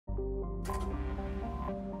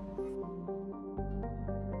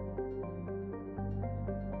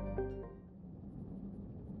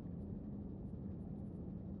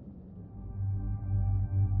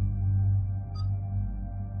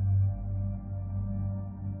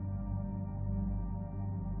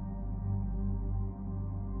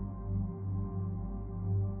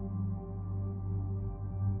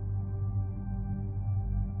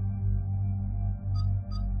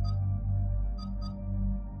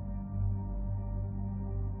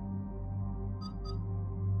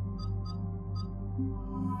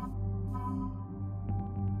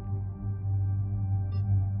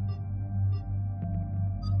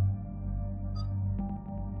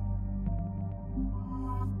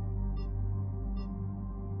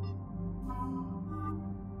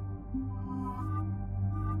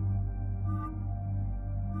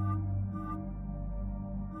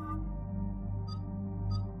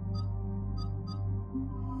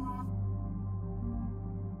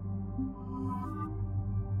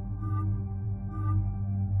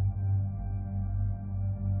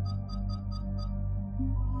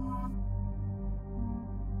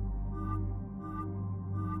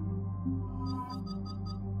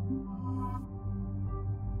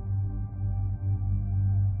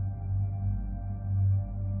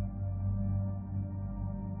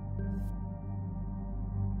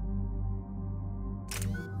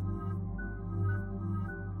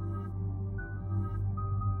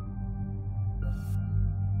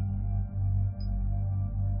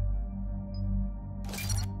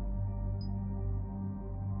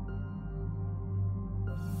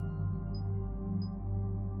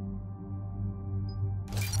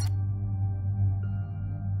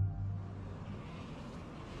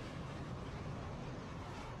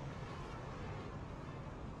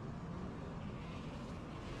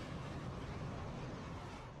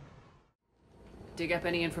Dig up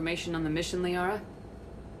any information on the mission, Liara?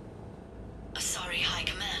 Sorry, High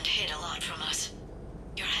Command hid a lot from us.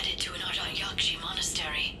 You're headed to an Ardat Yakshi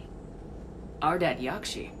monastery. Ardat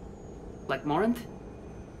Yakshi? Like Morinth?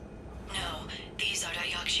 No, these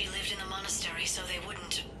Ardat Yakshi lived in the monastery so they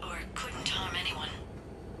wouldn't, or couldn't harm anyone.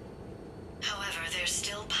 However, they're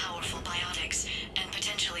still powerful biotics, and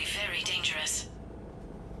potentially very dangerous.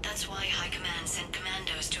 That's why High Command sent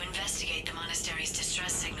commandos to investigate the monastery's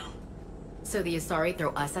distress signal. So the Asari throw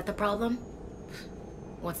us at the problem?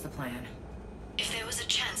 What's the plan? If there was a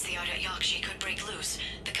chance the Ardat Yakshi could break loose,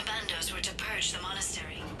 the commandos were to purge the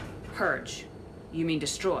monastery. Purge? You mean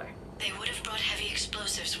destroy? They would have brought heavy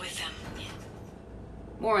explosives with them.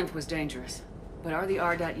 Morinth was dangerous, but are the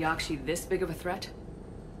Ardat Yakshi this big of a threat?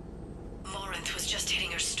 Morinth was just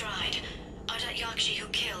hitting her stride. Ardat Yakshi who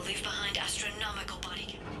kill leave behind astronomical body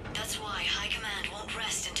count. That's why High Command won't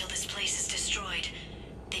rest until this place is destroyed.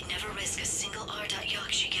 They'd never risk a single Ardat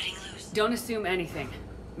Yakshi getting loose. Don't assume anything.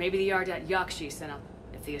 Maybe the Ardat Yakshi sent up.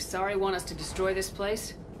 If the Asari want us to destroy this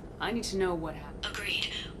place, I need to know what happened. Agreed.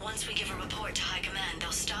 Once we give a report to High Command,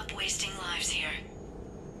 they'll stop wasting lives here.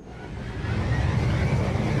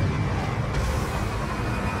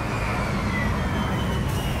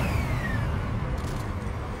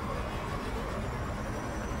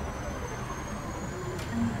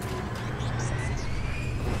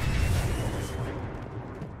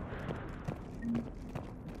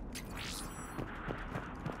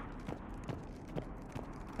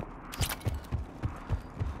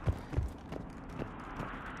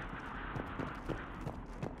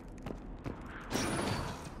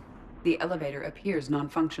 The elevator appears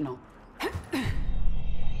non-functional.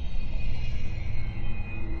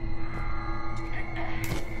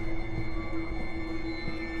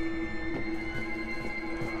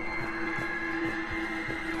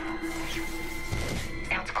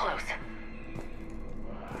 Sounds close.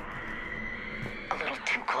 A little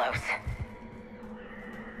too close.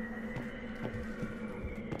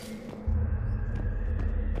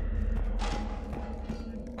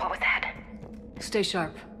 What was that? Stay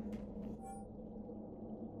sharp.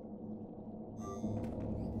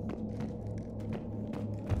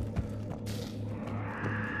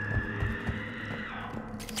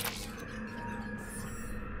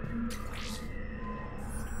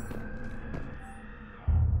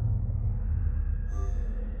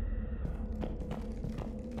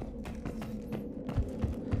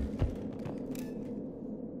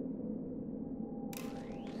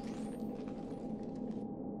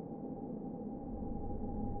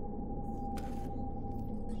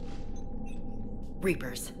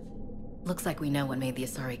 Reapers. Looks like we know what made the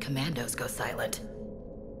Asari commandos go silent.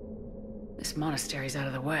 This monastery's out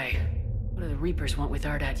of the way. What do the Reapers want with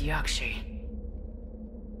Ardat Yakshi?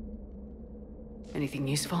 Anything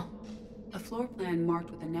useful? A floor plan marked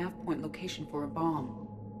with a nav point location for a bomb.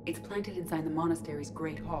 It's planted inside the monastery's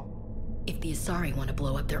Great Hall. If the Asari want to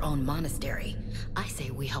blow up their own monastery, I say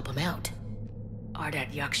we help them out.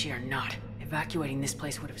 Ardat Yakshi or not, evacuating this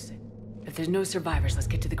place would have saved. If there's no survivors, let's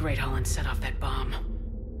get to the Great Hall and set off that bomb.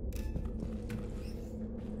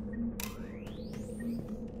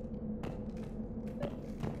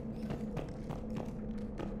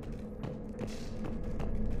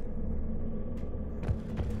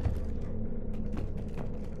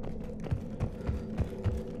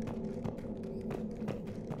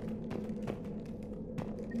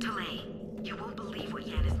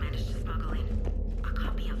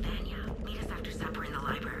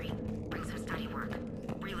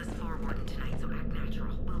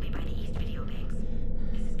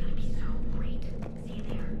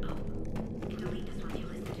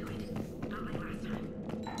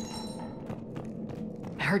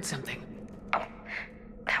 I heard something. Oh,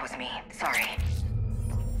 that was me. Sorry.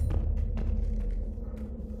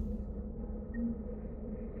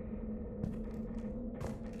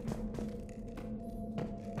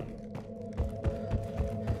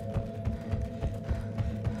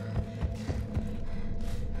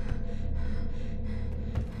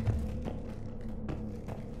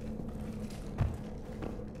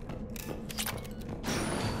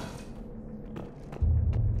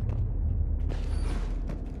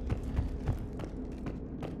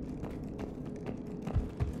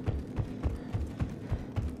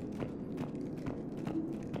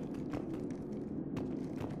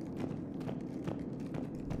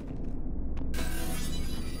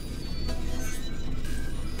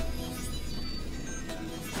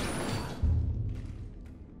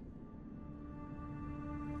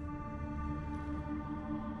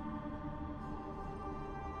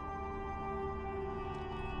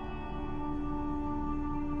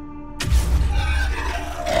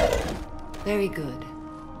 Very good.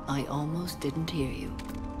 I almost didn't hear you.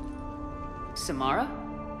 Samara?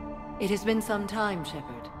 It has been some time,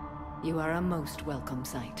 Shepard. You are a most welcome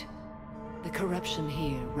sight. The corruption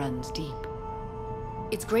here runs deep.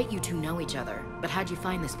 It's great you two know each other, but how'd you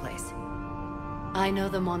find this place? I know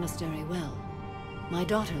the monastery well. My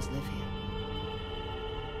daughters live here.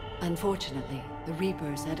 Unfortunately, the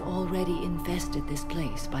Reapers had already infested this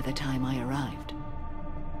place by the time I arrived.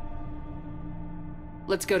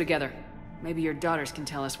 Let's go together. Maybe your daughters can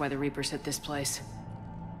tell us why the Reapers hit this place.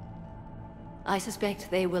 I suspect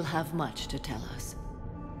they will have much to tell us.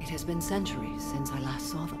 It has been centuries since I last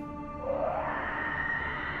saw them.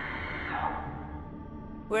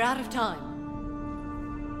 We're out of time.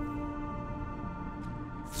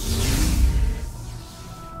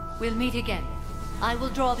 We'll meet again. I will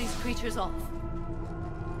draw these creatures off.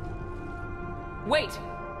 Wait!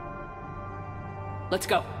 Let's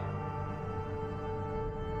go.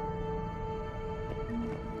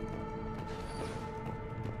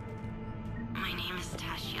 My name is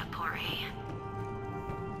Tashia Pore.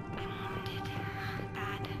 I'm wounded.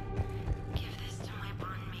 Bad. Give this to my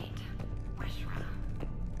bondmate, Weshra.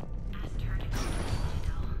 Asked her to go to the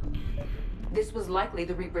Citadel and... This was likely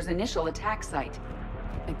the Reaper's initial attack site.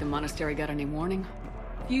 Think the monastery got any warning?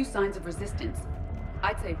 Few signs of resistance.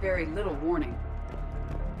 I'd say very little warning.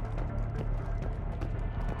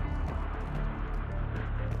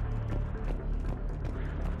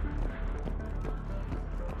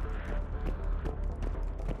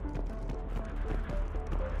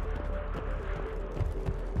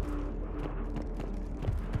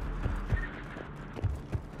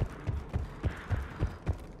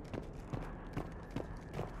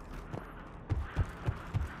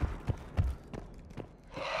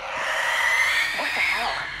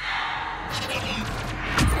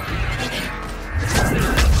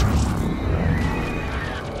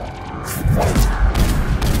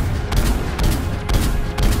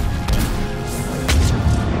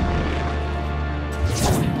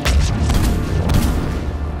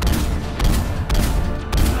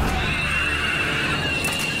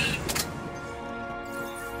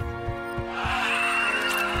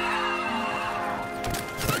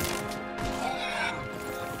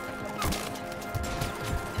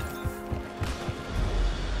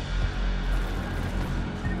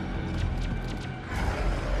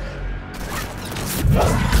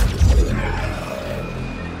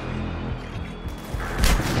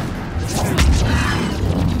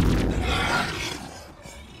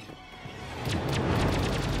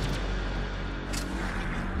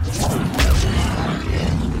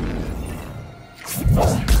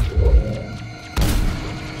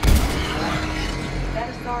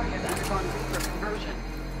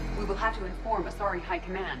 Asari High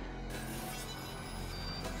Command.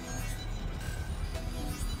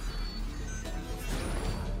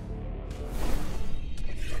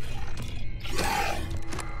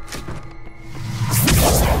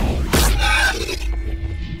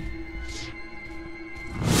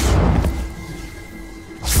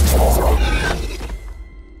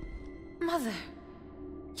 Mother,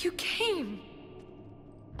 you came.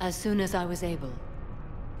 As soon as I was able.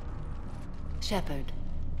 Shepard,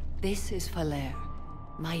 this is Falere,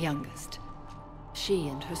 my youngest. She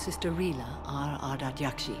and her sister Rila are Ardat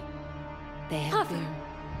Yakshi. They have Mother, been...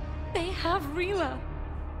 they have Rila.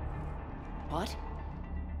 What?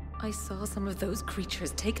 I saw some of those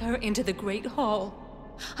creatures take her into the Great Hall.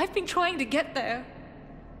 I've been trying to get there.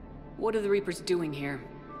 What are the Reapers doing here?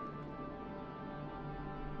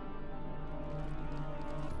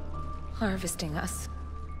 Harvesting us.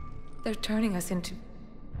 They're turning us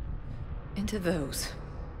into those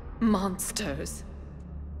monsters.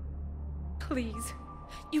 Please,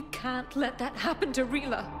 you can't let that happen to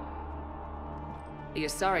Rila. The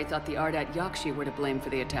Asari thought the Ardat Yakshi were to blame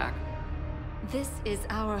for the attack. This is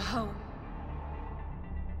our home.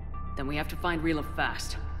 Then we have to find Rila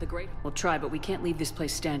fast. The Great... We'll try, but we can't leave this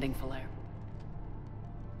place standing, Falere.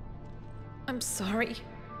 I'm sorry.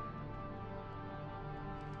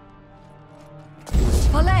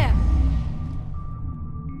 Falere!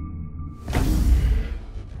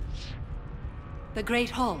 The Great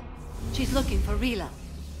Hall. She's looking for Rila.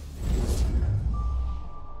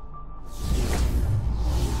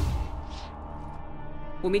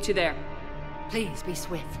 We'll meet you there. Please be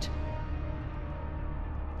swift.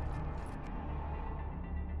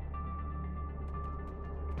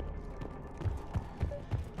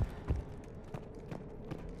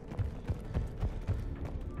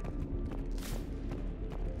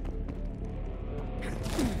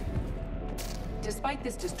 Despite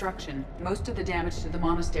this destruction, most of the damage to the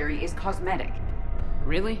monastery is cosmetic.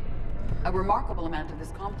 Really? A remarkable amount of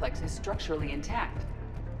this complex is structurally intact.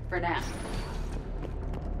 For now.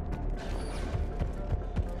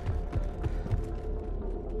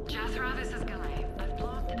 Jathra, this is Galay. I've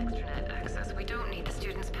blocked extranet access. We don't need the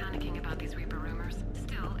students panicking about these Reaper rumors.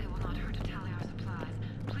 Still, it will not hurt to tally our supplies.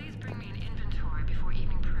 Please bring me an inventory before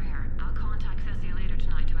evening prayer. I'll contact Cessia later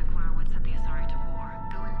tonight to inquire what set the Asari to war.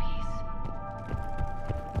 Go in peace.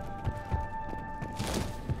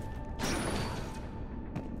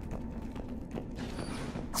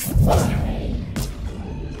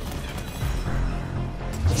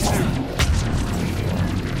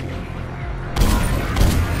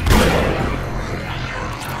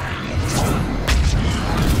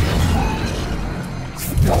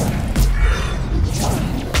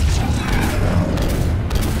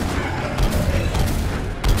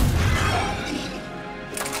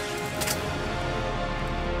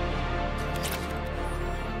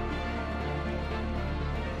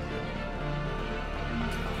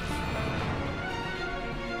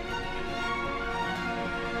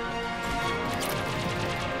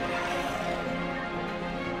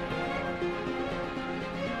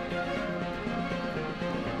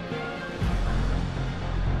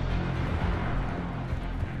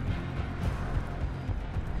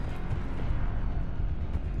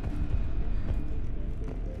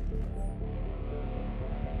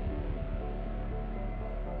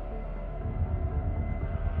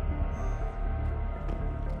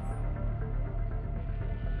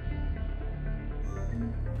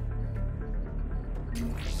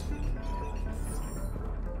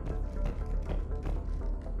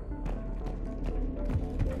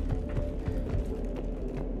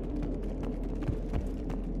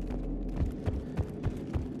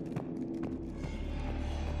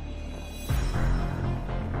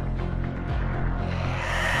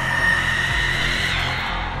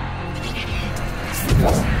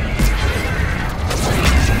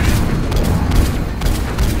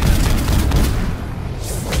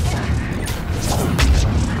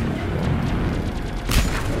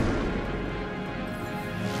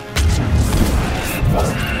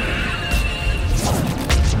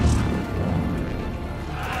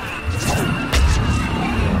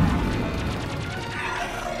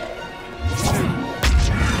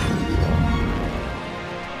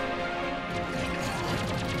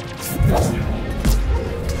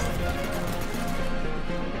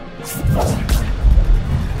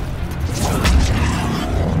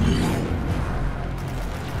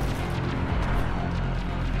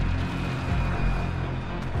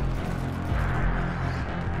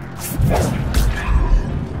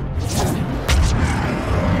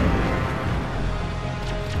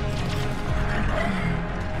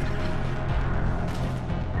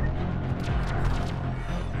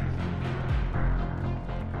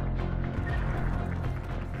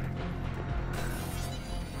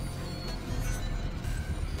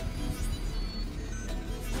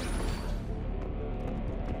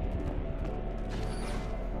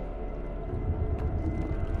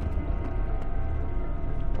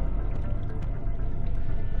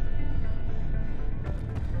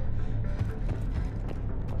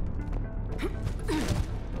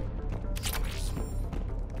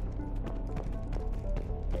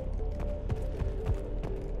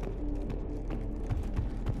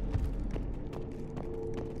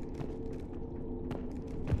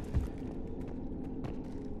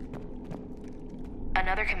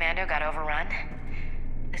 another commando got overrun?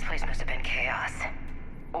 This place must have been chaos.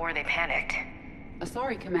 Or they panicked.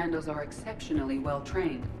 Asari commandos are exceptionally well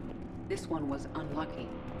trained. This one was unlucky.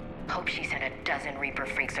 Hope she sent a dozen Reaper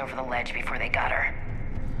freaks over the ledge before they got her.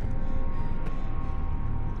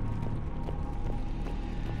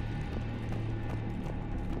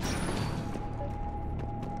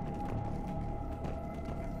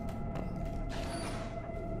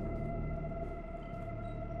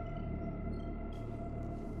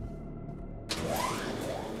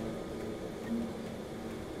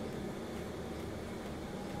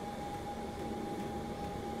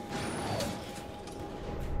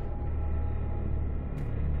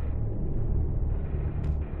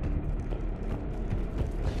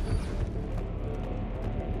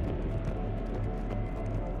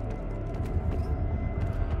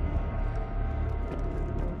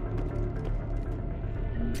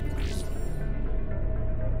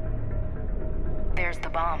 There's the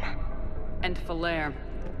bomb. And Falere.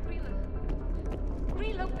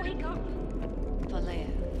 Rila, wake up! Falere,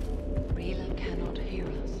 Rila cannot hear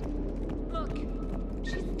us. Look,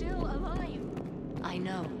 she's still alive. I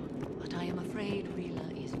know, but I am afraid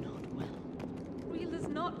Rila is not well. Rila's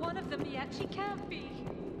not one of them yet. She can't be.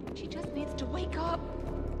 She just needs to wake up.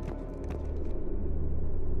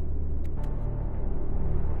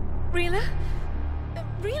 Rila?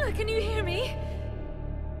 Rila, can you hear me?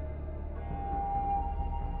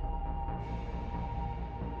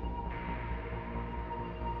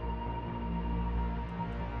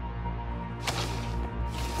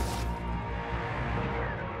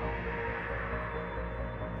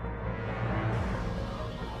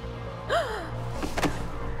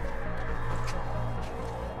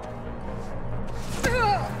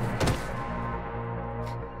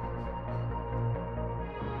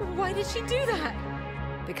 Why did she do that?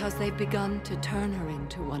 Because they've begun to turn her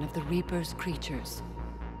into one of the Reaper's creatures.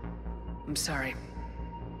 I'm sorry.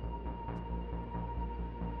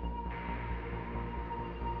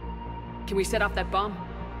 Can we set off that bomb?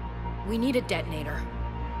 We need a detonator.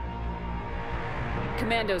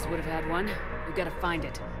 Commandos would have had one. We've got to find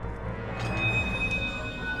it.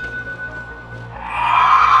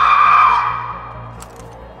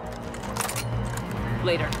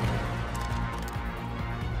 Later.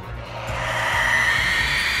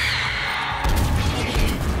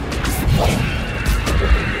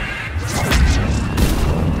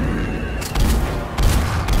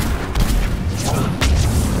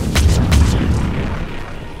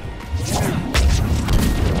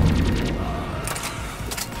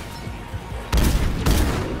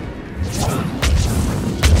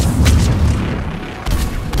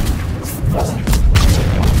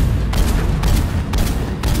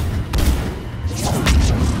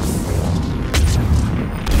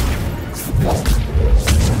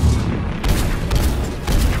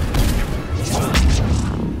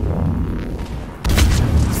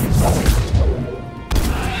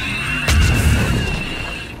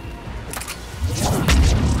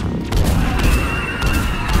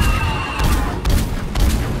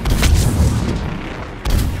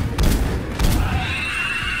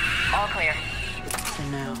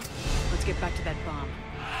 Back to that bomb.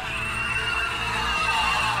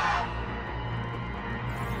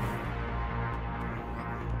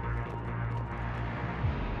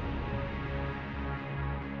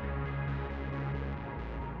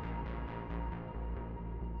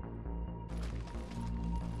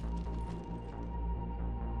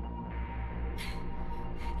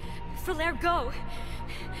 Falere, go!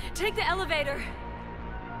 Take the elevator!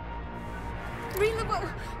 Rila,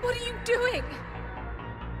 what are you doing?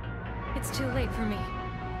 It's too late for me.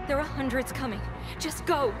 There are hundreds coming. Just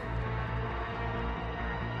go!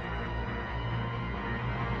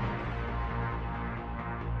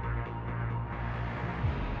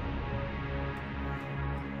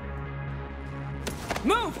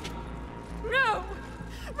 Move! No!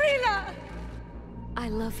 Rila! I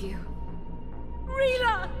love you.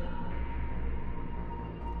 Rila!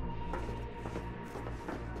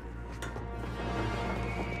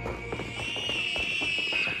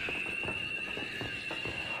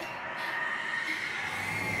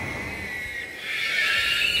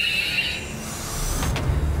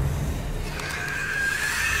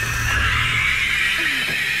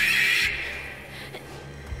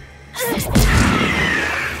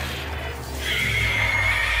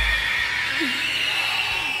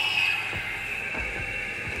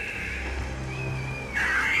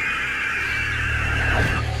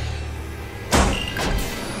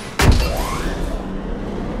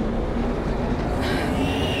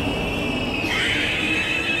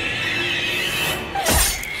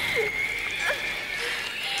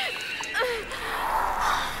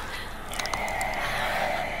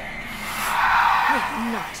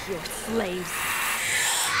 slaves.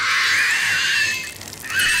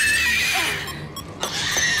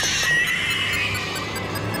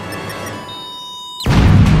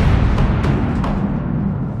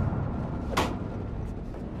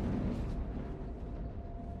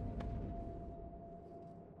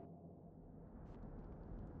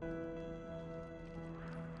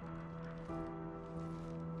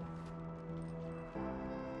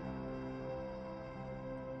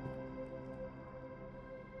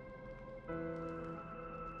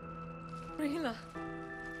 Rila,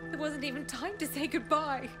 there wasn't even time to say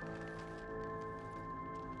goodbye.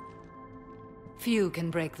 Few can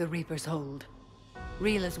break the Reaper's hold.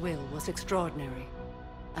 Rila's will was extraordinary,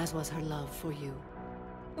 as was her love for you.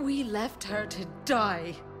 We left her to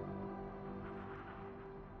die.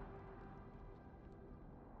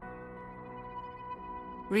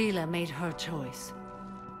 Rila made her choice,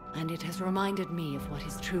 and it has reminded me of what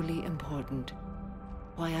is truly important.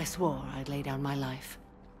 Why I swore I'd lay down my life.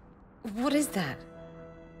 What is that?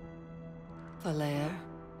 Valair,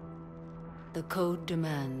 the code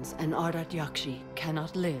demands an Ardat Yakshi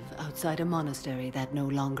cannot live outside a monastery that no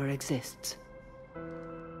longer exists.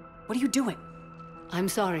 What are you doing? I'm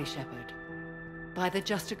sorry, Shepard. By the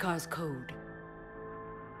Justicar's code,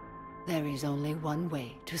 there is only one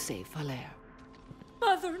way to save Valair.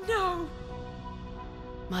 Mother, no!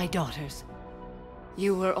 My daughters,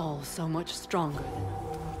 you were all so much stronger than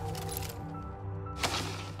I.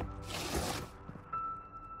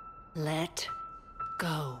 Let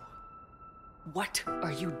go. What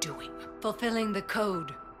are you doing? Fulfilling the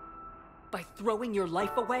code. By throwing your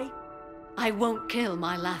life away? I won't kill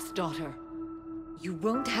my last daughter. You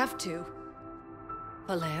won't have to.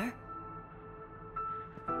 Valair?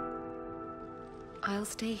 I'll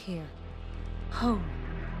stay here. Home.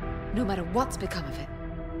 No matter what's become of it.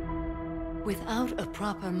 Without a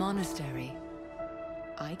proper monastery,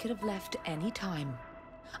 I could have left any time.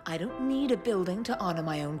 I don't need a building to honor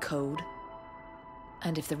my own code.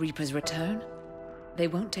 And if the Reapers return, they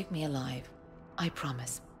won't take me alive. I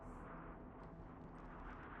promise.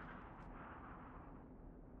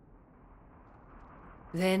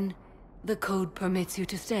 then the code permits you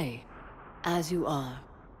to stay, as you are.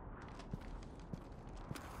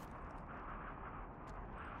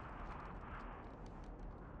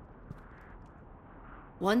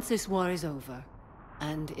 Once this war is over,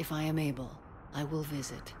 and if I am able, I will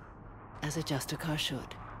visit, as a Justicar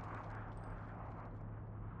should.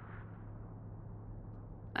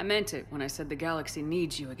 I meant it when I said the galaxy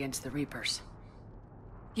needs you against the Reapers.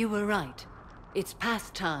 You were right. It's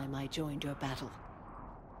past time I joined your battle.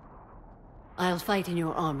 I'll fight in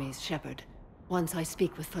your armies, Shepard, once I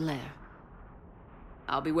speak with Valair.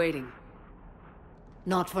 I'll be waiting.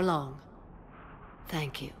 Not for long.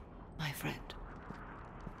 Thank you, my friend.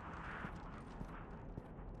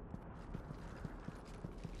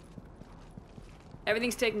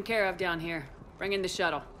 Everything's taken care of down here. Bring in the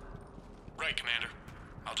shuttle. Right, Commander.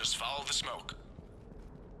 I'll just follow the smoke.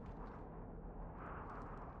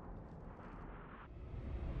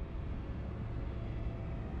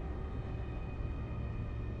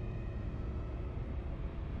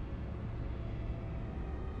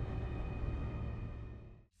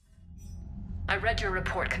 I read your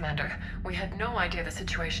report, Commander. We had no idea the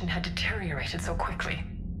situation had deteriorated so quickly.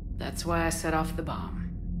 That's why I set off the bomb.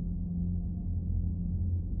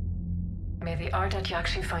 May the Ardat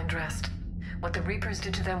Yakshi find rest. What the Reapers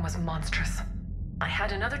did to them was monstrous. I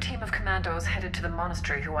had another team of commandos headed to the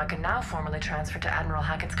monastery who I can now formally transfer to Admiral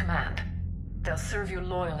Hackett's command. They'll serve you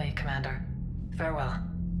loyally, Commander. Farewell.